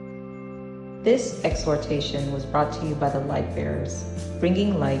This exhortation was brought to you by the Light Bearers,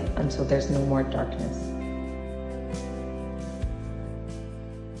 bringing light until there's no more darkness.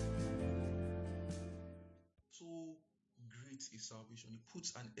 So great is salvation. It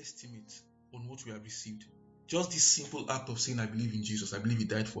puts an estimate on what we have received. Just this simple act of saying, I believe in Jesus, I believe He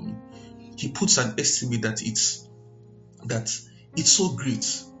died for me. He puts an estimate that it's so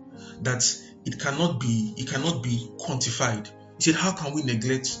great that it cannot be quantified. He said, how can we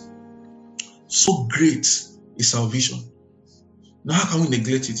neglect so great is salvation? Now, how can we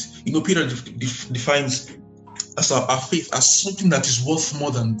neglect it? Peter defines as our faith as something that is worth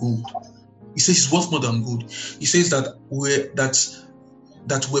more than gold. He says it's worth more than gold. He says that we're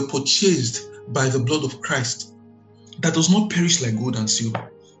purchased by the blood of Christ that does not perish like gold and silver.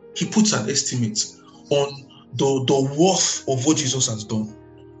 He puts an estimate on the worth of what Jesus has done.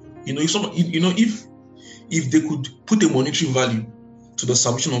 If they could put a monetary value to the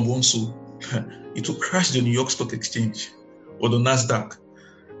salvation of one soul, it will crash the New York Stock Exchange or the Nasdaq.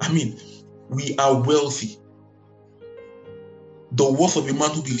 We are wealthy. The worth of a man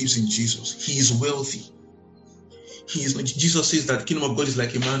who believes in Jesus, he is wealthy. Jesus says that the kingdom of God is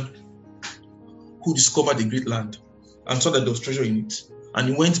like a man who discovered a great land and saw that there was treasure in it. And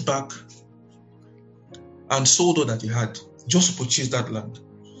he went back and sold all that he had just to purchase that land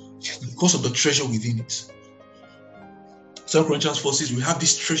because of the treasure within it. 2 Corinthians 4 says, we have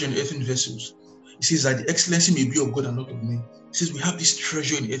this treasure in earthen vessels. It says that the excellency may be of God and not of men. It says we have this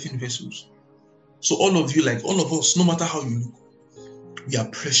treasure in earthen vessels. So all of you, like all of us, no matter how you look, we are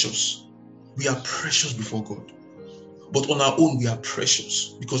precious. We are precious before God. But on our own, we are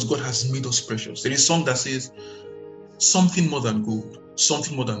precious because God has made us precious. There is a song that says, something more than gold,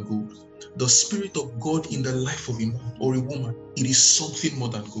 something more than gold. The Spirit of God in the life of a man or a woman, it is something more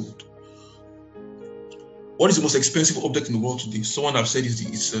than gold. What is the most expensive object in the world today? Someone have said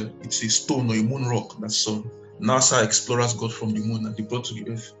it's a stone or a moon rock that some NASA explorers got from the moon and they brought to the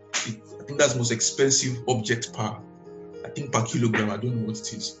earth. I think that's the most expensive object per kilogram. I don't know what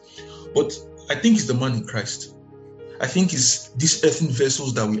it is. But I think it's the man in Christ. I think it's these earthen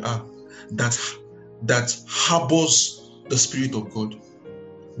vessels that we are that harbors the Spirit of God.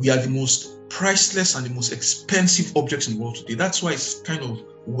 We are the most priceless and the most expensive objects in the world today. That's why it's kind of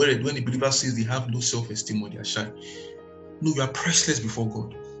worried when the believer says they have low self-esteem or they are shy. No, we are priceless before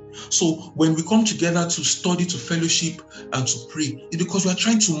God. So when we come together to study, to fellowship, and to pray, it's because we are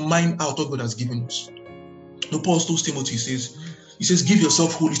trying to mine out what God has given us. Paul tells Timothy, he says, give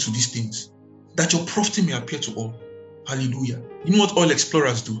yourself wholly to these things, that your profiting may appear to all. Hallelujah. You know what oil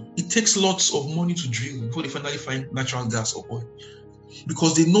explorers do? It takes lots of money to drill before they finally find natural gas or oil.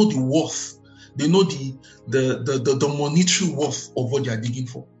 Because they know the worth. They know the monetary worth of what they are digging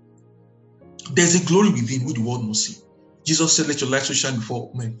for. There's a glory within which the world must see. Jesus said, let your light so shine before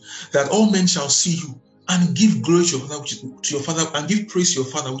men, that all men shall see you and give glory to your Father, and give praise to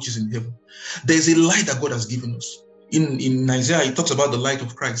your Father which is in heaven. There's a light that God has given us. In Isaiah, he talks about the light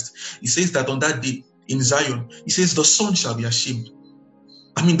of Christ. He says that on that day in Zion, he says the sun shall be ashamed.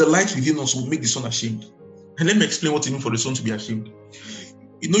 The light within us will make the sun ashamed. And let me explain what it means for the sun to be ashamed.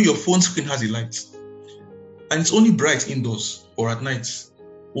 Your phone screen has a light, and it's only bright indoors or at night.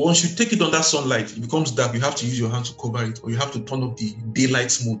 But once you take it under sunlight, it becomes dark. You have to use your hand to cover it, or you have to turn up the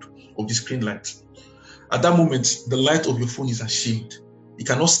daylight mode of the screen light. At that moment, the light of your phone is ashamed. It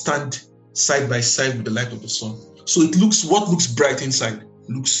cannot stand side by side with the light of the sun. So what looks bright inside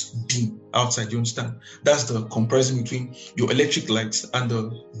looks dim outside. You understand? That's the comparison between your electric light and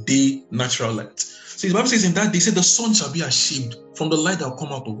the day natural light. So the Bible says in that day, the sun shall be ashamed from the light that will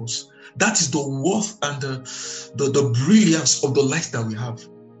come out of us. That is the worth and the brilliance of the light that we have,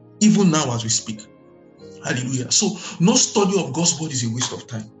 even now as we speak. Hallelujah. So no study of God's word is a waste of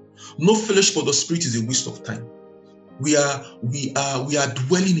time. No fellowship of the Spirit is a waste of time. We are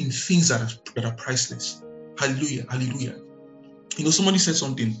dwelling in things that are priceless. Hallelujah. Hallelujah. Somebody said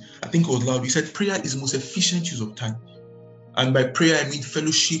something, I think it was loud. He said, prayer is the most efficient use of time. And by prayer, I mean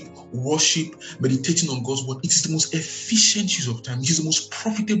fellowship, worship, meditating on God's word. It is the most efficient use of time. It is the most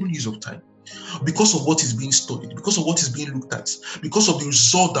profitable use of time. Because of what is being studied, because of what is being looked at, because of the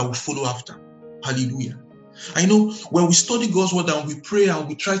result that will follow after. Hallelujah. I know when we study God's word and we pray and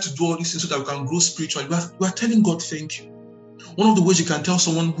we try to do all these things so that we can grow spiritually, we are telling God thank you. One of the ways you can tell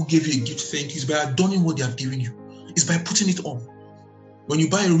someone who gave you a gift thank you is by adorning what they have given you. It's by putting it on. When you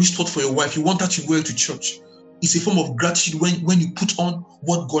buy a wristwatch for your wife, you want her to wear it to church. It's a form of gratitude when you put on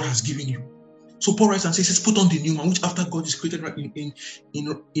what God has given you. So Paul writes and says, put on the new man, which after God is created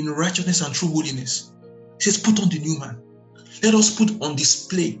in righteousness and true holiness. He says, put on the new man. Let us put on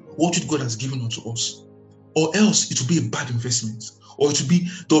display what God has given unto us. Or else it will be a bad investment. Or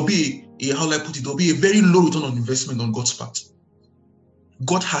there'll be how will I put it, there'll be a very low return on investment on God's part.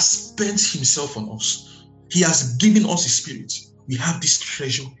 God has spent himself on us. He has given us his spirit. We have this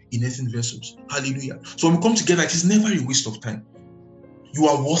treasure in earthen vessels. Hallelujah. So when we come together, it is never a waste of time. You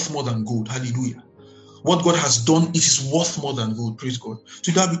are worth more than gold. Hallelujah. What God has done, it is worth more than gold. Praise God.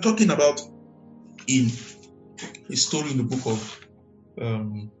 So I'll be talking about in a story in the book of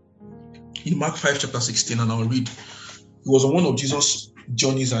in Mark 5 chapter 16, and I'll read. It was on one of Jesus'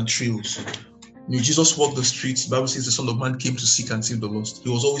 journeys and trails. Jesus walked the streets. The Bible says the Son of Man came to seek and save the lost. He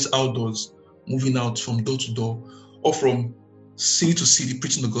was always outdoors, moving out from door to door, or from city to city,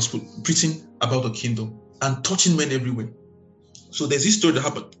 preaching the gospel, preaching about the kingdom, and touching men everywhere. So there's this story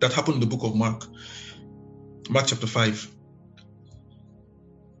that happened in the book of Mark chapter 5.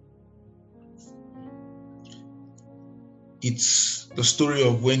 It's the story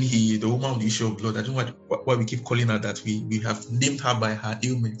of when the woman with the issue of blood. I don't know why we keep calling her that. We have named her by her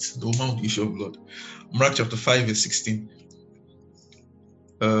ailments, the woman with the issue of blood. Mark chapter 5 verse 16.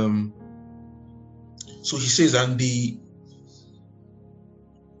 So he says, and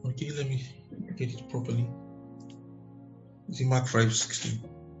okay, let me get it properly. It's in Mark 5 16.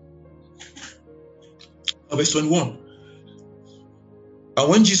 Verse 21. And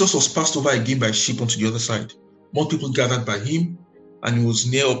when Jesus was passed over again by ship onto the other side, more people gathered by him, and he was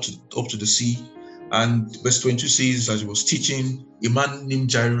near up to the sea. And verse 22 says, as he was teaching, a man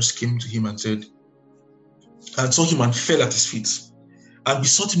named Jairus came to him and saw him and fell at his feet, and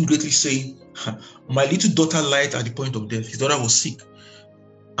besought him greatly, saying, my little daughter lieth at the point of death. His daughter was sick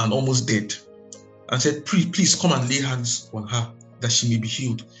and almost dead, and said, please come and lay hands on her, that she may be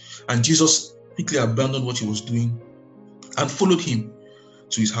healed. And Jesus quickly abandoned what he was doing and followed him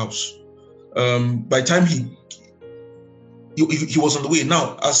to his house. By the time he was on the way.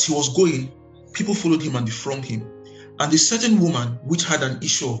 Now, as he was going, people followed him and they thronged him. And a certain woman, which had an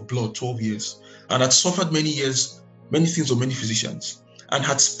issue of blood 12 years, and had suffered many things of many physicians, and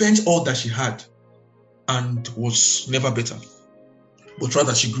had spent all that she had, and was never better, but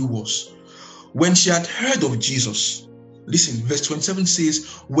rather she grew worse. When she had heard of Jesus, listen, verse 27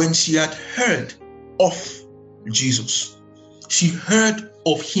 says, when she had heard of Jesus, she heard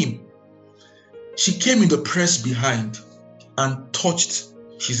of him, she came in the press behind and touched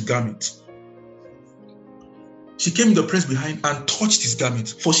his garment. She came in the press behind and touched his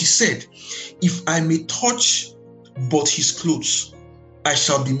garment. For she said, if I may touch but his clothes, I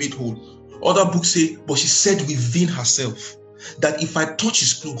shall be made whole. Other books say, but she said within herself, that if I touch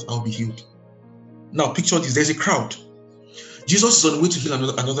his clothes, I'll be healed. Now picture this, there's a crowd. Jesus is on the way to heal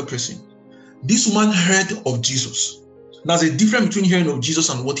another person. This woman heard of Jesus. Now there's a difference between hearing of Jesus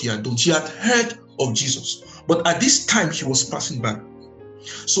and what he had done. She had heard of Jesus, but at this time he was passing by.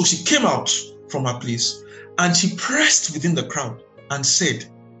 So she came out from her place and she pressed within the crowd and said,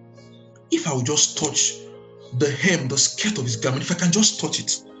 if I will just touch the hem, the skirt of his garment, if I can just touch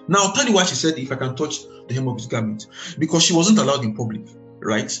it. Now I'll tell you why she said if I can touch the hem of his garment. Because she wasn't allowed in public,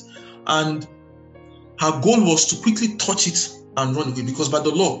 right? And her goal was to quickly touch it and run away, because by the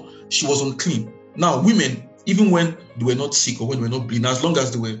law, she was unclean. Now women, even when they were not sick or when they were not bleeding, as long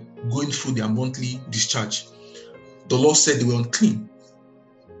as they were going through their monthly discharge, the law said they were unclean.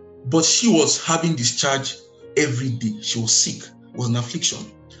 But she was having discharge every day. She was sick, was an affliction.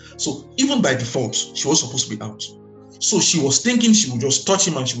 So even by default, she was supposed to be out. So she was thinking she would just touch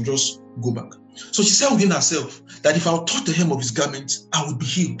him and she would just go back. So she said within herself that if I'll touch the hem of his garment, I would be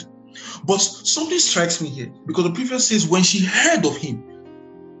healed. But something strikes me here, because the preface says when she heard of him,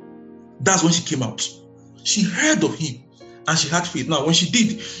 that's when she came out. She heard of him and she had faith. Now, when she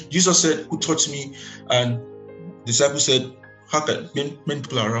did, Jesus said, who touched me? And the disciples said, how can many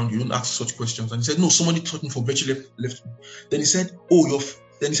people are around you, don't ask such questions? And he said, no, somebody touched me, for virtue left me. Then he said,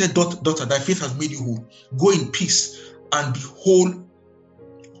 daughter, thy faith has made you whole. Go in peace and be whole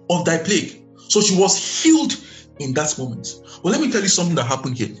of thy plague. So she was healed in that moment. Well, let me tell you something that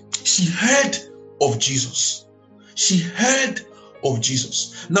happened here. She heard of Jesus. She heard of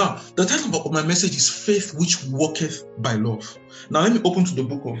Jesus. Now, the title of my message is Faith Which Worketh by Love. Now, let me open to the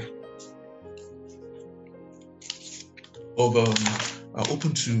book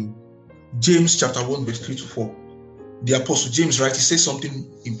open to James chapter 1 verse 3 to 4. The Apostle James, right, he says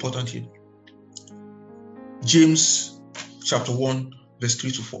something important here. James chapter 1 verse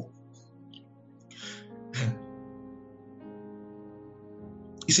 3 to 4.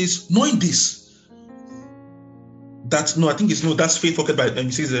 He says, knowing this, that's faith worketh by,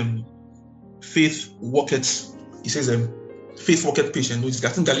 he says, faith worketh, he says, faith worketh patient. No, it's, I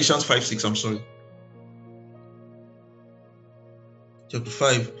think Galatians 5:6, I'm sorry. Chapter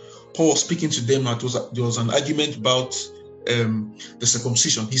 5, Paul was speaking to them. There was an argument about the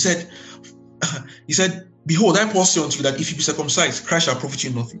circumcision. He said, behold, I say unto you that if you be circumcised, Christ shall profit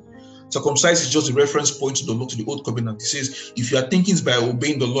you nothing. Circumcised is just a reference point to the law, to the old covenant. He says, if you are thinking by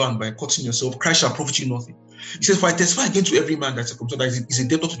obeying the law and by cutting yourself, Christ shall profit you nothing. He says, for I testify again to every man that circumcised is a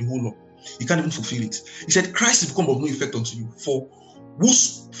debtor to the whole law. He can't even fulfill it. He said, Christ is become of no effect unto you. For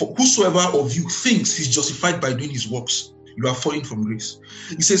whosoever of you thinks he's justified by doing his works, you are falling from grace.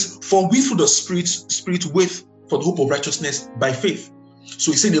 He says, for we through the Spirit wait for the hope of righteousness by faith.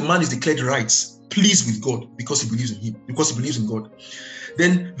 So he said the man is declared right, pleased with God because he believes in him, because he believes in God.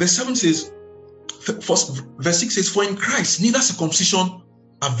 Then verse 7 says, verse 6 says, for in Christ neither circumcision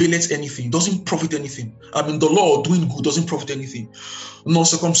availeth anything, doesn't profit anything. I mean, the law of doing good doesn't profit anything. No,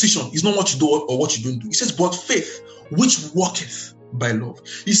 circumcision is not what you do or what you don't do. He says, but faith which worketh by love.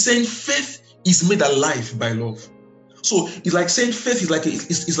 He's saying faith is made alive by love. So it's like saying faith is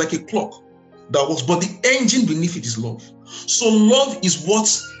like a clock that works, but the engine beneath it is love. So love is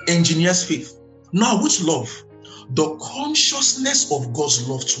what engineers faith. Now, which love? The consciousness of God's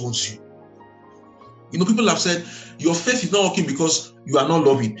love towards you. You know, people have said your faith is not working because you are not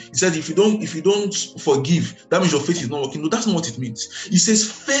loving. He said if you don't forgive, that means your faith is not working. No, that's not what it means. He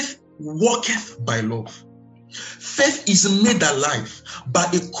says faith worketh by love. Faith is made alive by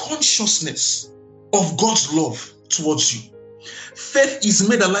a consciousness of God's love towards you. Faith is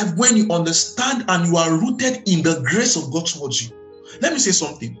made alive when you understand and you are rooted in the grace of God towards you. Let me say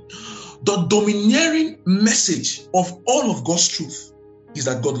something. The domineering message of all of God's truth is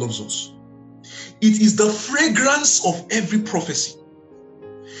that God loves us. It is the fragrance of every prophecy.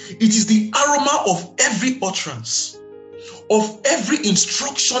 It is the aroma of every utterance, of every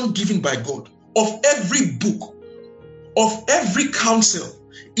instruction given by God, of every book, of every counsel,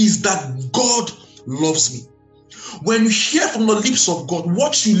 is that God loves me. When you hear from the lips of God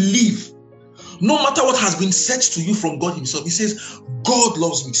what you live, no matter what has been said to you from God himself, he says, God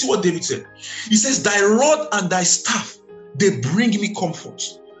loves me. See what David said. He says, thy rod and thy staff, they bring me comfort.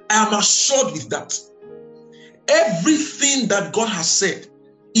 I am assured with that. Everything that God has said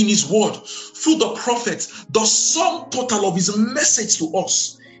in his word, through the prophets, the sum total of his message to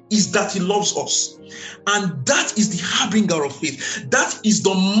us is that he loves us. And that is the harbinger of faith. That is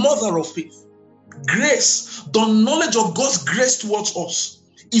the mother of faith. Grace, the knowledge of God's grace towards us,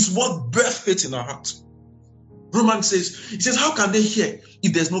 is what births faith in our heart. Romans says, how can they hear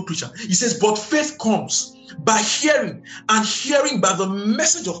if there's no preacher? He says, but faith comes by hearing, and hearing by the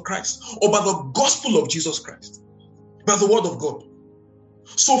message of Christ, or by the gospel of Jesus Christ, by the word of God.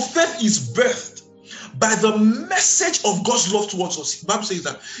 So faith is birthed by the message of God's love towards us. The Bible says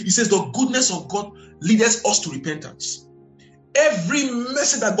that. It says the goodness of God leads us to repentance. Every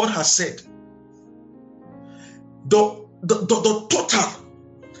message that God has said, the total,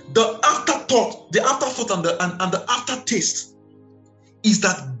 the afterthought and the aftertaste is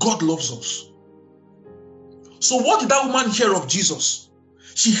that God loves us. So what did that woman hear of Jesus?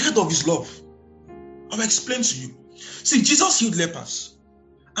 She heard of his love. I'll explain to you. See, Jesus healed lepers.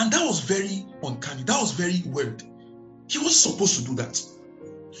 And that was very uncanny. That was very weird. He wasn't supposed to do that.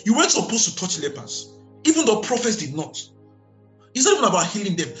 You weren't supposed to touch lepers. Even the prophets did not. It's not even about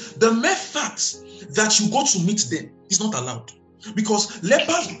healing them. The mere fact that you go to meet them is not allowed. Because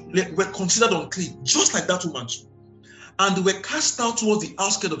lepers were considered unclean, just like that woman too. And they were cast out towards the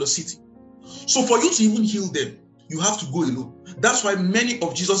outskirts of the city. So for you to even heal them, you have to go alone. That's why many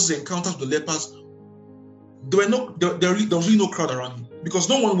of Jesus' encounters with the lepers, there was really no crowd around him, because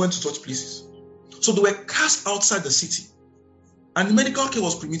no one went to such places. So they were cast outside the city. And the medical care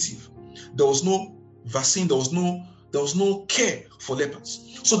was primitive. There was no vaccine, there was no care for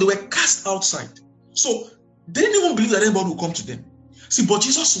lepers. So they were cast outside. So they didn't even believe that anybody would come to them. See, but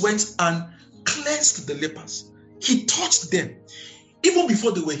Jesus went and cleansed the lepers. He touched them even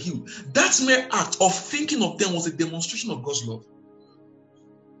before they were healed. That mere act of thinking of them was a demonstration of God's love.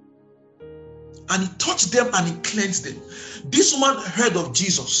 And he touched them and he cleansed them. This woman heard of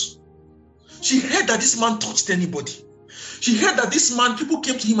Jesus. She heard that this man touched anybody. She heard that this man, people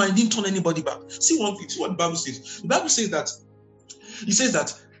came to him and didn't turn anybody back. See one thing, see what the Bible says. The Bible says that, it says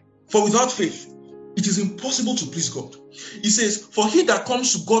that, for without faith, it is impossible to please God. He says, for he that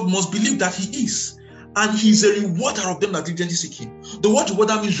comes to God must believe that he is, and he is a rewarder of them that diligently seek him. The word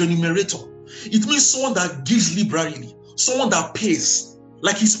rewarder means remunerator. It means someone that gives liberally, someone that pays,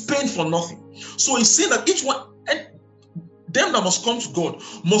 like he's paying for nothing. So he's saying that each one, and them that must come to God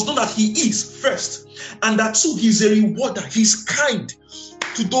must know that he is first, and that too, he's a rewarder. He's kind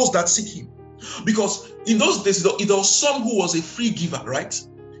to those that seek him. Because in those days, there was some who was a free giver, right?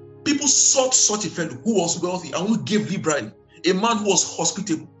 People sought such a fellow who was wealthy and who gave liberally, a man who was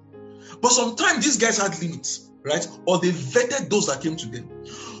hospitable. But sometimes these guys had limits. right? Or they vetted those that came to them.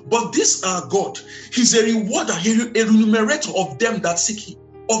 But this God, he's a rewarder, a remunerator of them that seek him,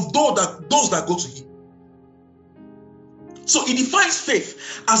 of those that go to him. So he defines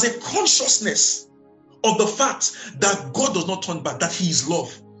faith as a consciousness of the fact that God does not turn back, that he is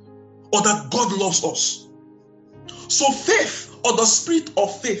love, or that God loves us. So faith, or the spirit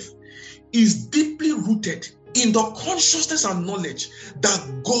of faith, is deeply rooted in the consciousness and knowledge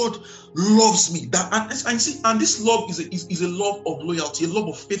that God loves me. And this love is a love of loyalty, a love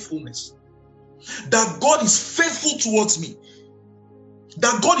of faithfulness. That God is faithful towards me.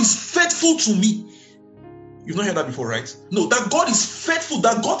 That God is faithful to me. You've not heard that before, right? No, that God is faithful,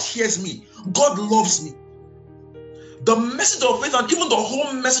 that God hears me. God loves me. The message of faith and even the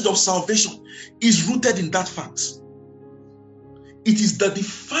whole message of salvation is rooted in that fact. It is the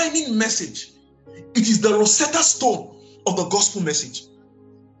defining message. It is the Rosetta Stone of the gospel message.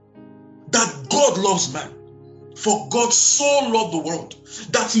 That God loves man. For God so loved the world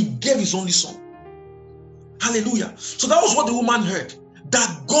that he gave his only son. Hallelujah. So that was what the woman heard.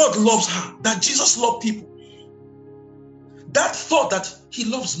 That God loves her. That Jesus loved people. That thought that he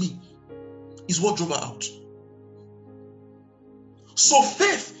loves me is what drove her out. So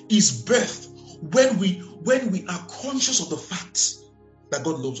faith is birthed when we are conscious of the fact that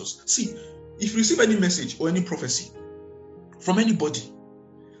God loves us. See, if you receive any message or any prophecy from anybody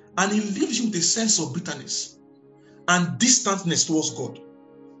and it leaves you with a sense of bitterness and distantness towards God,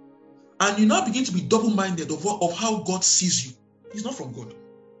 and you now begin to be double-minded of how God sees you, it's not from God.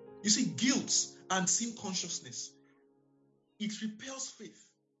 You see, guilt and sin consciousness, it repels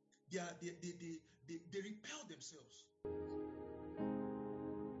faith. They repel themselves.